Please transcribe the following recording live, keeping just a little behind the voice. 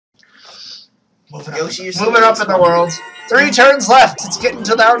Moving up in the world. 3 turns left. It's getting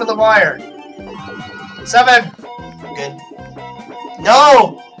down to the wire. 7. Good.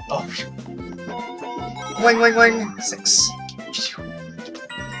 No! Oh. Wing, wing, wing. 6.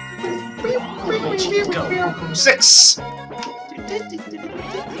 Go. 6.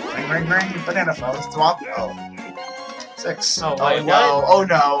 Ring, ring, ring. Banana phone. Swap. Oh. 6. Oh, wait, no. Oh,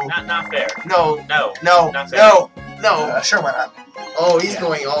 no. Not fair. No. No. No. Not fair. No. No. Sure, why not? Oh, he's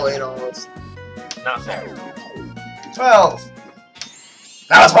going all in almost. Not fair. 12.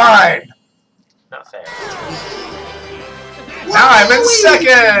 That was mine. Not fair. Now I'm in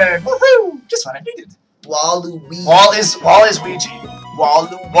second. Woohoo! Just what I needed. Waluigi. Wall is Ouija.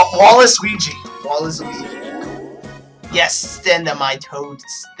 Wall is Ouija. Waluigi. Yes, stand on my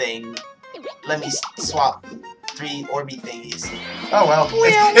toads thing. Let me swap 3 Orby thingies. Oh well.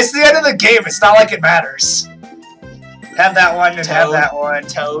 It's the end of the game. It's not like it matters. Have that one and have that one.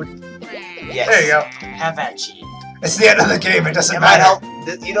 Toad. Yes. There you go. Have at you. It's the end of the game. It doesn't It might matter. help.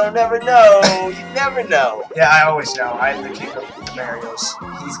 You don't never know. You never know. Yeah, I always know. I'm the king of Marios.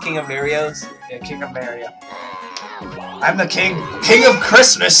 He's king of Marios. Yeah, king of Mario. I'm the king of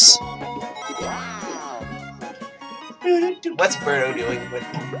Christmas. What's Birdo doing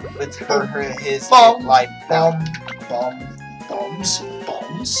with his Bomb. life? Bomb, bomb, bombs,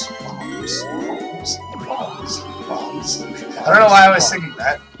 bombs, bombs, bombs, bombs, bombs. I don't know why I was singing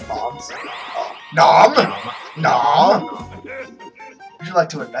that. Bombs. Nom, nom. Would you like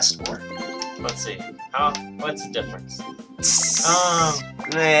to invest more? Let's see. What's the difference? Nah.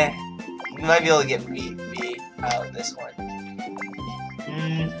 You might be able to get me out of this one.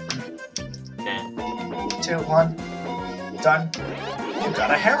 Nah. 2, 1. Done. You got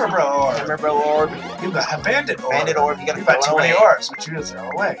a hammer bro orb. Hammer bro orb. You got a bandit orb. Bandit orb. You gotta You got throw too it many away. orbs, which you throw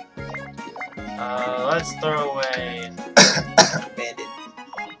away. Let's throw away. Bandit.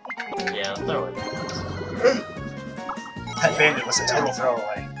 Yeah, throw it. That bandit was a total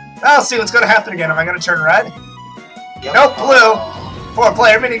throwaway. I'll see what's gonna happen again. Am I gonna turn red? Yep. Nope, blue.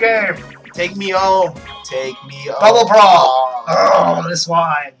 4-player minigame. Take me home. Take me home. Bubble brawl. Oh, this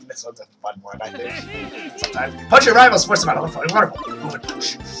one. This one's a fun one, I think. Sometimes. Punch your rivals, force them out of the floating water ball. Wood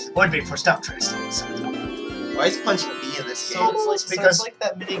push. Would be for stout trace. Why is punching me in this So game? it's like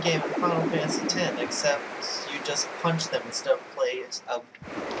that minigame in Final Fantasy X, except you just punch them instead of play a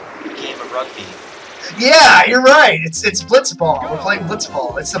game of rugby. Yeah, you're right. It's blitzball. We're playing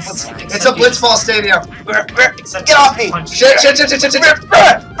blitzball. It's a blitzball stadium. Except Get off me! punch Shit!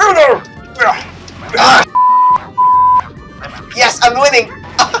 Ah! Yes, I'm winning!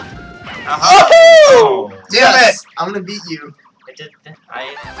 Oh! Damn Yes, I'm gonna beat you. I did.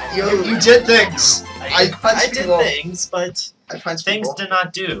 You did things. I punched did people. things, but I punched things people. did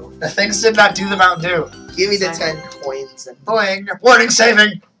not do. The things did not do the Mountain Dew. Give me the 10 coins and Boing. Warning,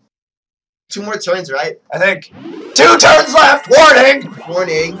 saving. 2 more turns, right? I think. 2 turns left. Warning.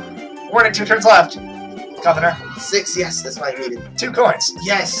 Warning. Warning. 2 turns left. Governor. 6, yes, that's what I needed. 2 coins.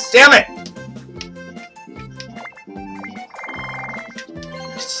 Yes! Damn it.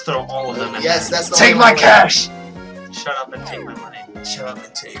 Just throw all of them in Yes, there. that's the Take only my way. cash. Shut up and take my money. Shut up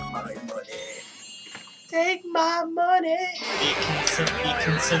and take my money. Take my money. The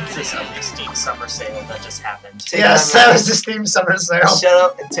consensus of the Steam Summer Sale that just happened. Take Yes, my that money. was the Steam Summer Sale. Shut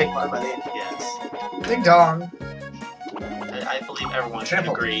up and take my money. Yes. Ding dong. I believe everyone can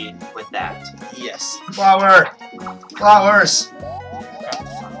Trample. agree with that. Yes. Flower. Flowers.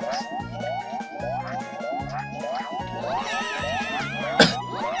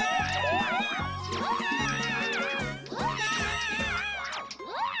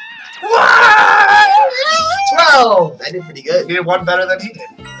 Wow! 12. I did pretty good. You did 1 better than he did.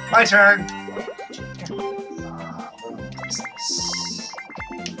 My turn.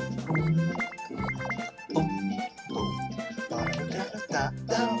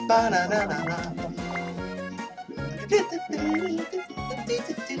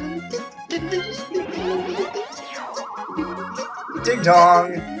 Ding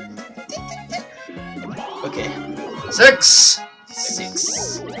dong. Okay. 6.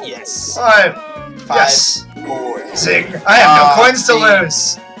 6. Yes. 5. 5. Yes. 4. Zing. I have no coins to 3.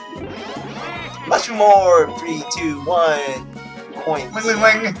 lose. Much more. 3, 2, 1. Coins. Wing,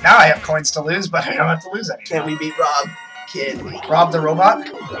 wing, wing. Now I have coins to lose, but I don't have to lose any. Can we beat Rob? Can we? Rob the robot?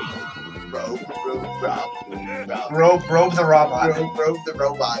 Rob. Robe the robot. Rob the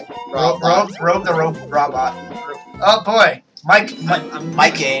robot. Robe the robot. Oh boy. My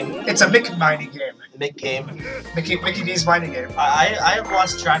game. It's a Mickey mining game. Mid game. Mickey D's mining game. I have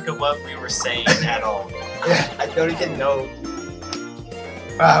lost track of what we were saying at all. Yeah. I don't even know.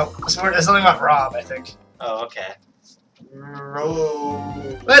 It's something about Rob, I think. Oh, okay.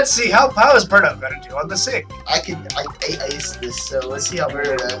 No. Let's see how is Birdo gonna do on the sink. I ace this, so let's see how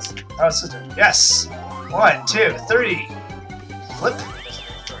Birdo does. Oh, sister. Yes. 1, 2, 3. Flip.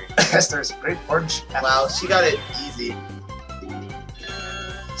 Yes, there's a great orange. Apple. Wow, she got it easy.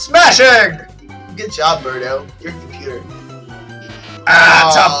 Smashing! Good job, Birdo. Your computer.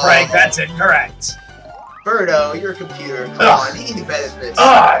 Ah, tough break. That's incorrect. Birdo, your computer. Come Ugh. on, he can do better than this.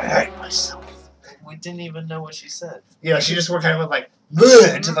 I hate myself. We didn't even know what she said. Yeah, she just kind of went like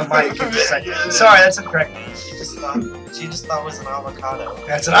 "Bleh" into the mic and just like, sorry, that's incorrect. She just thought it was an avocado.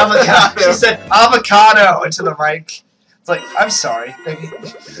 That's an avocado. She said avocado into the mic. It's like, I'm sorry.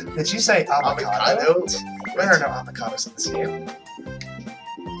 Did you say avocado? Avocado? There are no avocados in this game.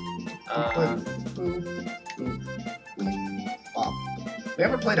 We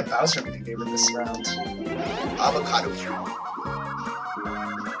haven't played a Bowser video game in this round. Avocado.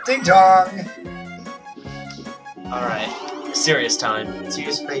 Ding dong! Alright. Serious time.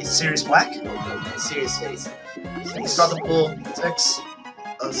 Serious face. Serious Black? Serious face. He's about to pull 6.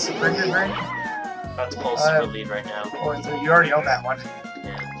 a super green. About to pull a super lead right now. 4, 3. You already own that one.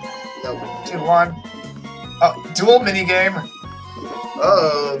 Yeah. Nope. 2, 1. Oh, dual minigame.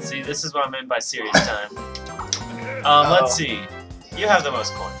 Oh. See, this is what I meant by serious time. Let's see. You have the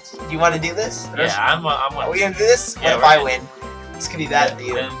most coins. You want to do this? Yeah, I'm Are we gonna do this? Yeah, What if we're I gonna- win? This could be bad for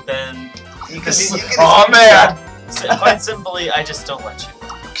you. Then You can Oh man! quite simply, I just don't let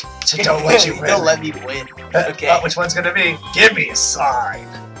you. Don't let you win. Don't let me win. Okay. Which one's gonna be? Give me a sign.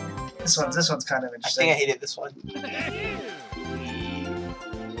 This one's kind of I interesting. think I hated this one.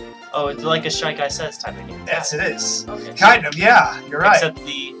 Oh, it's like a Shy Guy Says type of game. Yes, it is. Okay. Kind of, yeah. You're right.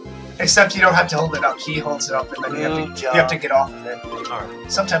 Except You don't have to hold it up. He holds it up, and then you have to get off of it.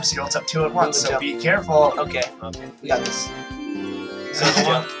 Alright. Sometimes he holds up 2 at once, Good so job. be careful. Okay. Okay. We got this. So the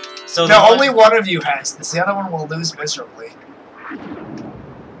one. So No, only one of you has this. The other one will lose miserably.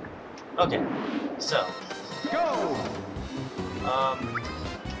 Okay. So. Go!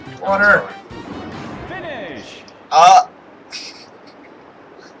 Water. Finish! Oh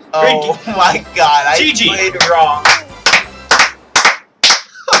Great. my god, I GG. played wrong.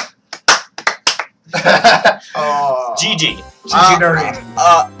 Oh. GG. GG Nerdy.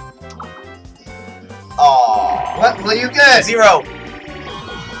 Oh. What will you get? 0.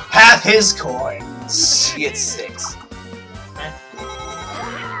 Half his coins. She gets 6.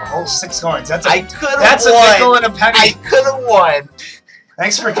 A whole 6 coins. That's I a could have that's a won. nickel and a penny. I could have won.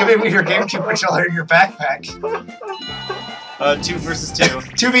 Thanks for giving me your GameCube controller in your backpack. 2 versus 2.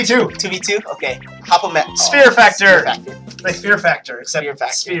 2v2. 2v2? Okay. Hop a map. Sphere factor. Sphere factor. Like Fear Factor, except Fear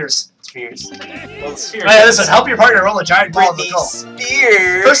Factor. spheres. Spheres. Well, sphere. Hey, listen, help your partner roll a giant ball in the Britney goal.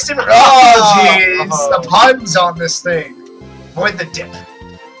 Spears. First time. Oh, jeez. Oh. The puns on this thing. Avoid the dip.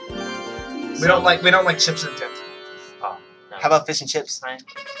 We don't like chips and dip. Oh, no. How about fish and chips?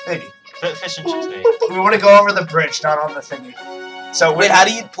 Maybe. Fish and chips, maybe. We want to go over the bridge, not on the thingy. So Wait, how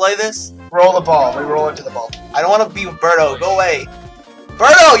do you play this? roll the ball? We roll into the ball. I don't want to be with Birdo. Go away.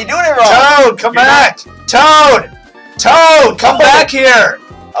 Birdo, you're doing it wrong. Toad, come back! Toad! Toad, come back here!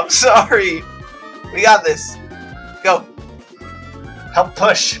 I'm sorry. We got this. Go. Help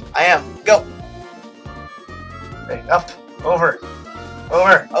push. I am. Go. Okay, up, over,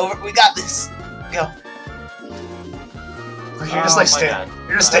 over. Over. We got this. Go. You're just like standing. God.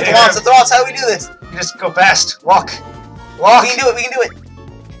 You're just At standing the walls. there. At the walls. How do we do this? You just go past. Walk. Walk. We can do it. We can do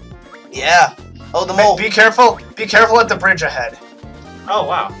it. Yeah. Oh, the mole. Be careful. Be careful at the bridge ahead. Oh,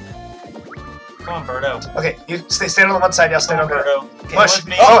 wow. Come on, Birdo. Okay, you stand on the one side. I'll stand on the other. Birdo. Okay, Push. with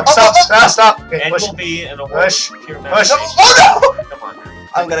me. Oh, stop, stop, stop. Okay, And push. we'll be in a world Push. of pure Push. No. imagination. Oh no! Come on.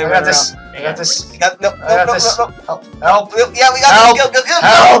 I'm gonna I run got this. around. I got this. We got no. I got no, this. no, no. Help. Help. Yeah, we got Help. this. Go, go, go, go.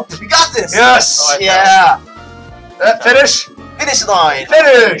 Help. We got this. Yes. Oh, I Yeah. Finish. Finish line.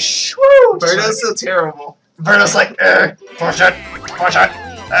 Finish. Woo. Birdo's so terrible. Birdo's like, push it. Push it.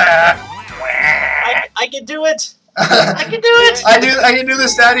 I can do it! I can do it! I can do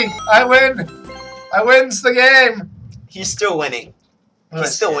this, Daddy. I win. I wins the game. He's still winning.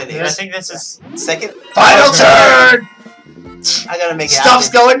 He's still winning. I think this is... Second. Final turn. I gotta make it Stuff's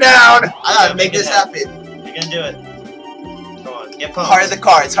happen. going down. I gotta make this happen. You're gonna do it. Come on, get pumped. Heart of the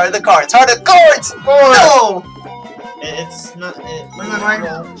cards. Heart of the cards. Heart of the cards. Four. No. It's not...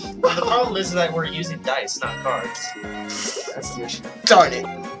 Look The problem is that we're using dice, not cards. That's the issue. Darn it.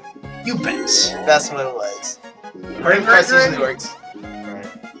 You bet. That's what it was. Heart of Cards cards usually works.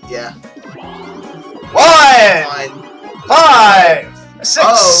 Yeah. 1, 5, 6.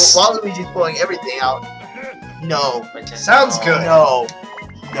 Oh, Waluigi's pulling everything out. No. Sounds good. No.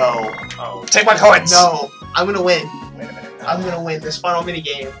 No. Oh, Take my coins. No. I'm gonna win. Wait a minute. I'm gonna win this final mini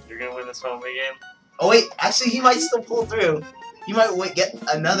game. you're gonna win this final game? Oh wait, actually he might still pull through. He might get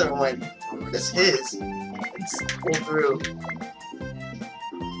another one that's his. Let's pull through.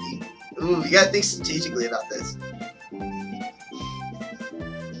 Ooh, you gotta think strategically about this.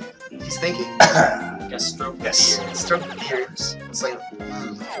 He's thinking. Guess stroke the Yes. beard. Stroke the beers. It's like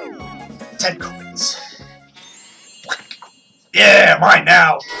 10 coins. Yeah, mine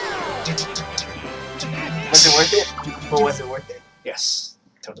now. was it worth it? Or was it worth it? Yes,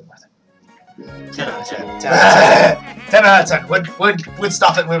 totally worth it. 10 out of 10. 10 out of 10. 10 out of 10. Would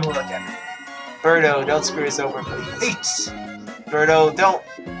stop it when we look at it. Birdo, don't screw us over, please. 8. Birdo, don't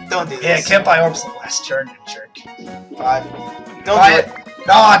do this. Yeah, can't buy orbs in the last turn, you jerk. 5. Don't Buy do it. it.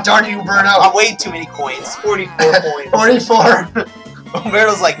 Nah, darn you, Bruno. I'm way too many coins. 44 points. 44.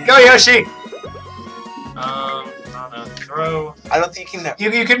 Birdo's like, Go, Yoshi. I don't know. Throw. I don't think you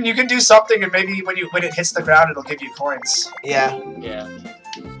can. You can do something, and maybe when it hits the ground, it'll give you coins. Yeah, Yeah.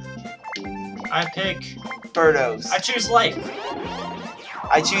 I pick. Birdos. I choose life.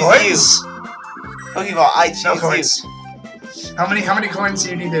 I choose Coins? you. Pokeball, I choose No you. coins. How many coins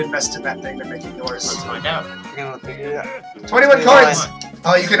do you need to invest in that thing to make it yours? Let's find out. We're gonna figure it out. 21 coins.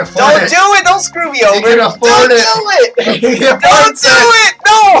 Oh, you can afford Don't it. do it! Don't screw me over! can afford Don't it. do it! You can Don't afford do it!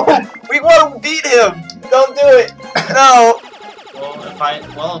 No! We want to beat him! Don't do it! No!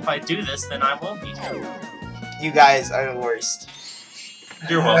 Well, if I do this, then I won't beat him. You guys are the worst.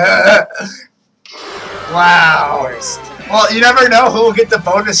 You're welcome. Wow. Worst. Well, you never know who will get the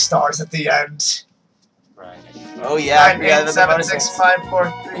bonus stars at the end. Right. Oh yeah, 9, we got 8, the 7, bonuses. 6, 5,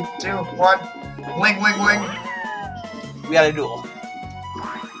 4, 3, 2, 1. Wing, wing, wing. We got a duel.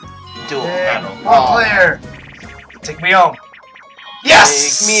 Duel. Battle. One player. Take me home.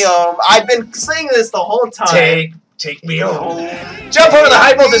 Yes! Take me home. I've been saying this the whole time. Take me home. Jump over the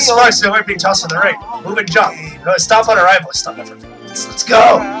high voltage sparks so we're being tossed in the ring. Move and jump. Go stop on arrival. Stop everything. Let's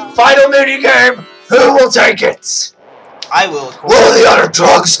go. Final mini game. Who will take it? I will, of course. Where are the other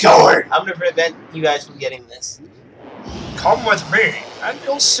drugs going? I'm gonna prevent you guys from getting this. Come with me, and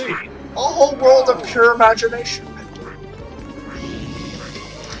you'll see a whole world of pure imagination.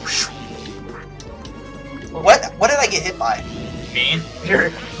 What did I get hit by? Me?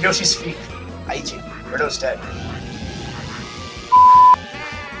 Here, Yoshi's feet. I hate you. Birdo's dead.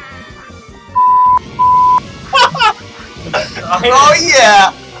 Oh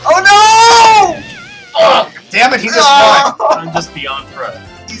yeah! Oh no! Oh, damn it, he just won. I'm just beyond pro.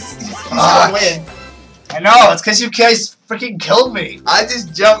 He's Fuck. gonna win. I know, it's because you guys freaking killed me. I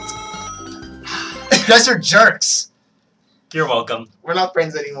just jumped. You guys are jerks. You're welcome. We're not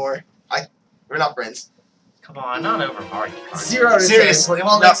friends anymore. We're not friends. Come on, not over Mario Kart. 0 out of 10. Seriously,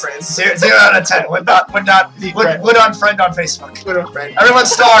 well, not that's friends. 0 out of 10. Would unfriend on Facebook. We're not friends. Everyone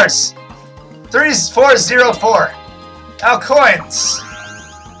stars. 3404. Now coins.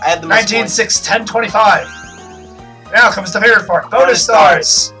 I had the most 19, points. 6, 10, 25. Now comes the favorite part. Bonus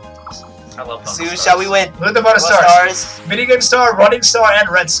stars. I love bonus So stars. shall we win? Look at the bonus What stars. stars? Minigame star, running star, and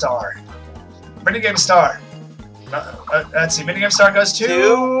red star. Minigame star. Let's see. Minigame star goes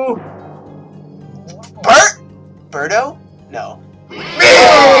to Birdo? No. me.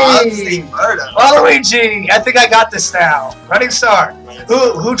 Oh, I'm saying Birdo. Waluigi. I think I got this now. Running star.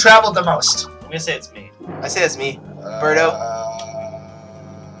 Who traveled the most? I'm gonna say it's me. I say it's me. Birdo.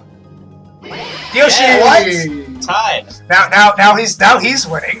 Yoshi. What? Tied. Now he's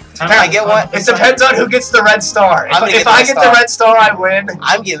winning. Time I get one? It depends on who gets the red star. I'm gonna If get the I red get star. the red star, I win.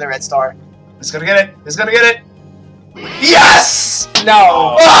 I'm getting the red star. Who's gonna get it? Who's gonna get it? Yes!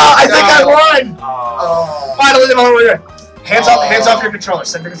 No. Oh, I think I Oh. won! Oh. Finally. Hands off your controllers.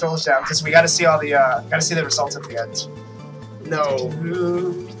 Set your controllers down because we gotta see all the the results at the end. No.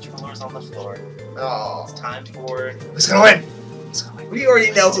 Controllers on the floor. Oh. It's time for. Who's gonna win? We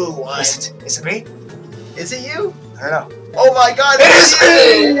already know who won. Is it me? Is it you? I don't know. Oh my god, It is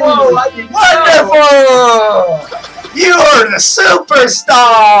me! Whoa, I didn't know. Wonderful! You are the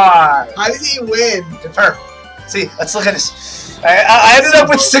superstar! How did he win? Confirm. See, let's look at this. I ended up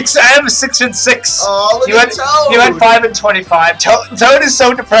with 6. I have 6 and 6. Oh, look You at went, Toad. you went 5 and 25. Toad is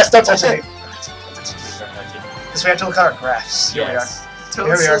so depressed. Don't touch me. Because we have to look at our graphs. Here we are. Yes. Here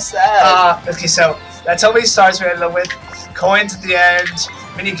Toad's we so are. sad. Okay, so that's how many stars we ended up with. Coins at the end.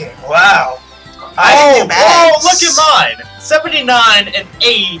 Minigame. Wow. I didn't do bad. Oh, look at mine! 79 and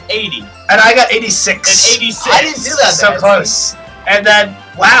 80. And I got 86. And 86. I didn't do that So bad. close. And then,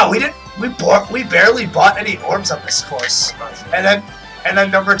 wow, we barely bought any orbs on this course. And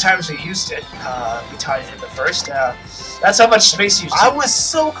then number of times we used it, we tied in the first. That's how much space you used. I was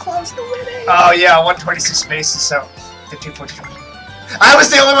so close to winning. Oh yeah, 126 spaces, so 15, 14. I was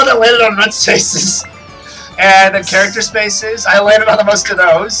the only one that landed on red spaces. And the character spaces, I landed on the most of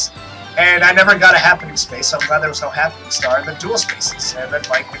those. And I never got a happening space, so I'm glad there was no happening star. And then dual spaces, and then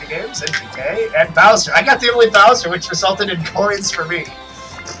Mike minigames, and DK, and Bowser. I got the only Bowser, which resulted in coins for me.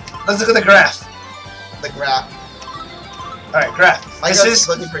 Let's look at the graph. The graph. All right, graph. This is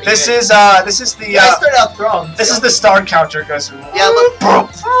the Yeah, I started out strong. this is the star counter. It goes. Yeah, look. Boom.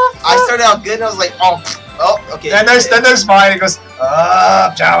 I started out good, and I was like, oh, okay. Then there's mine. It goes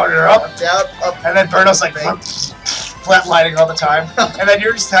up, down, or up, down, up. and then Berto's like flatlining all the time, and then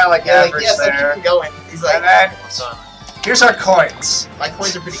you're just kind of like average yes, there. keep going. He's like, And then here's our coins. my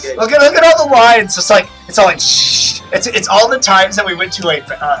coins are pretty good. Look at all the lines. It's all like shh. It's all the times that we went to a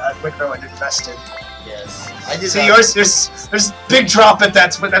Windmillville and invested. Yes. I did. See yours. There's big drop at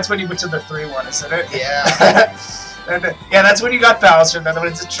that's when you went to the 3-1, isn't it? Yeah. And yeah, that's when you got Bowser. And then when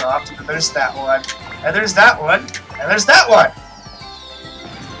it's dropped, and then there's that one, and there's that one, and there's that one.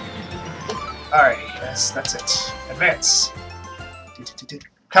 Alrighty, that's it. Advance.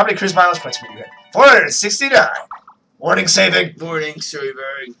 How many cruise mileage points will you get? 469. Warning saving. Morning,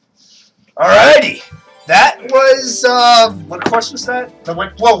 Surreyburg. Alrighty. That was what course was that? The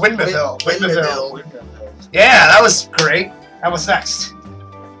Windmillville. Windmillville. Yeah, that was great. That was next.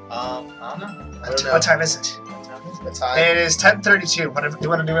 I don't know. I don't know. What time is it? What time? It is 10:32. Do you want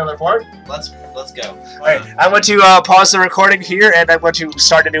to do another board? Let's go. Alright, I want to pause the recording here, and I want to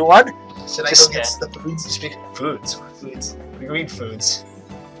start a new one. Should I Just go get the foods? Foods. Foods. We can eat foods.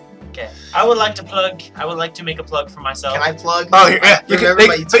 Okay. I would like to make a plug for myself. Can I plug? Oh, yeah. You can Remember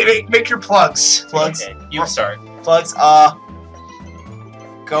my YouTube make your plugs. plugs. Okay, you start. Plugs. Go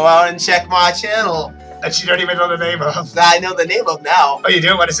out and check my channel That you don't even know the name of. that I know the name of now. Oh, you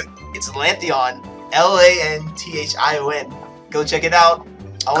do? What is it? It's Lantheon. Lantion. Go check it out.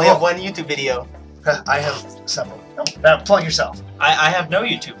 I only Cool. have one YouTube video. I have several. No, now plug yourself. I have no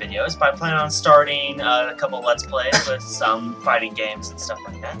YouTube videos, but I plan on starting a couple Let's Plays with some fighting games and stuff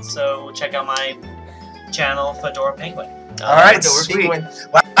like that. So check out my channel, Fedora Penguin. Alright, Fedora sweet. Penguin.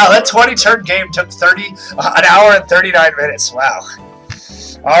 Wow, that 20-turn game took an hour and 39 minutes. Wow.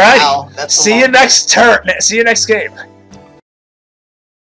 Alright. Wow, that's a See you long- next turn. See you next game.